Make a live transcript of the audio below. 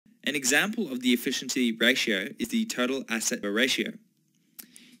An example of the efficiency ratio is the total asset ratio.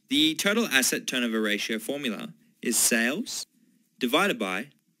 The total asset turnover ratio formula is sales divided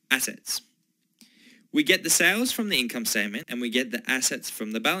by assets. We get the sales from the income statement and we get the assets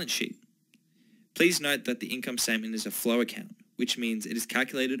from the balance sheet. Please note that the income statement is a flow account, which means it is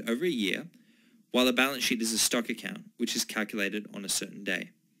calculated over a year, while the balance sheet is a stock account, which is calculated on a certain day.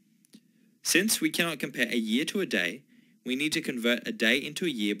 Since we cannot compare a year to a day, we need to convert a day into a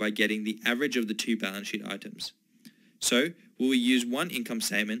year by getting the average of the two balance sheet items. So we will use one income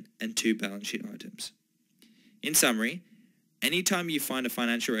statement and two balance sheet items. In summary, anytime you find a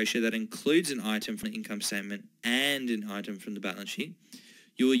financial ratio that includes an item from the income statement and an item from the balance sheet,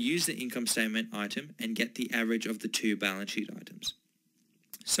 you will use the income statement item and get the average of the two balance sheet items.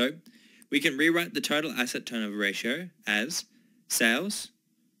 So we can rewrite the total asset turnover ratio as sales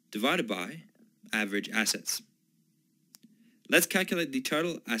divided by average assets. Let's calculate the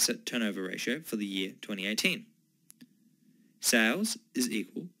total asset turnover ratio for the year 2018. Sales is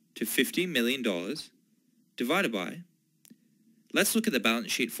equal to $50 million divided by, let's look at the balance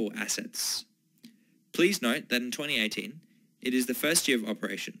sheet for assets. Please note that in 2018, it is the first year of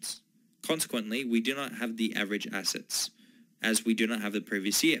operations. Consequently, we do not have the average assets, as we do not have the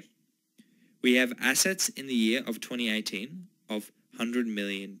previous year. We have assets in the year of 2018 of $100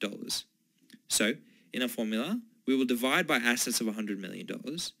 million. So, in our formula, we will divide by assets of $100 million,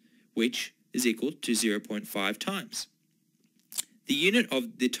 which is equal to 0.5 times. The unit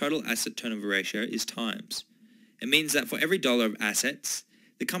of the total asset turnover ratio is times. It means that for every dollar of assets,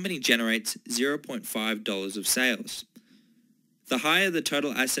 the company generates $0.5 of sales. The higher the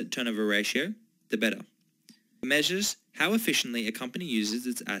total asset turnover ratio, the better. It measures how efficiently a company uses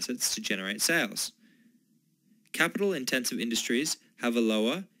its assets to generate sales. Capital-intensive industries have a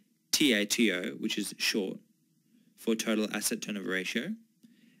lower TATO, which is short for total asset turnover ratio,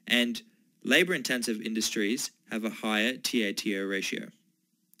 and labor-intensive industries have a higher TATO ratio.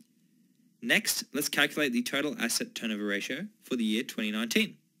 Next, let's calculate the total asset turnover ratio for the year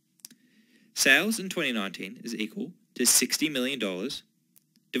 2019. Sales in 2019 is equal to $60 million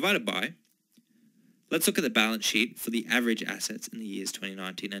divided by, let's look at the balance sheet for the average assets in the years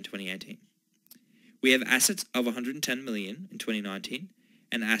 2019 and 2018. We have assets of $110 million in 2019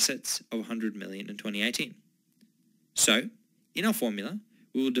 and assets of $100 million in 2018. So, in our formula,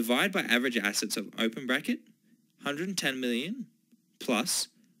 we will divide by average assets of open bracket, 110 million plus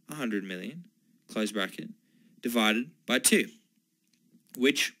 100 million, close bracket, divided by 2,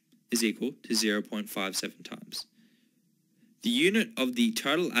 which is equal to 0.57 times. The unit of the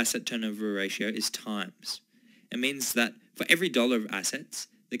total asset turnover ratio is times. It means that for every dollar of assets,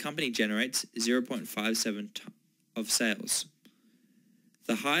 the company generates 0.57 of sales.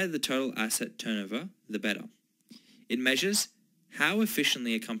 The higher the total asset turnover, the better. It measures how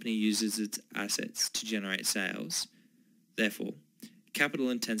efficiently a company uses its assets to generate sales. Therefore,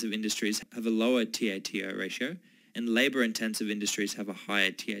 capital-intensive industries have a lower TATO ratio and labor-intensive industries have a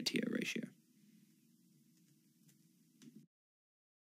higher TATO ratio.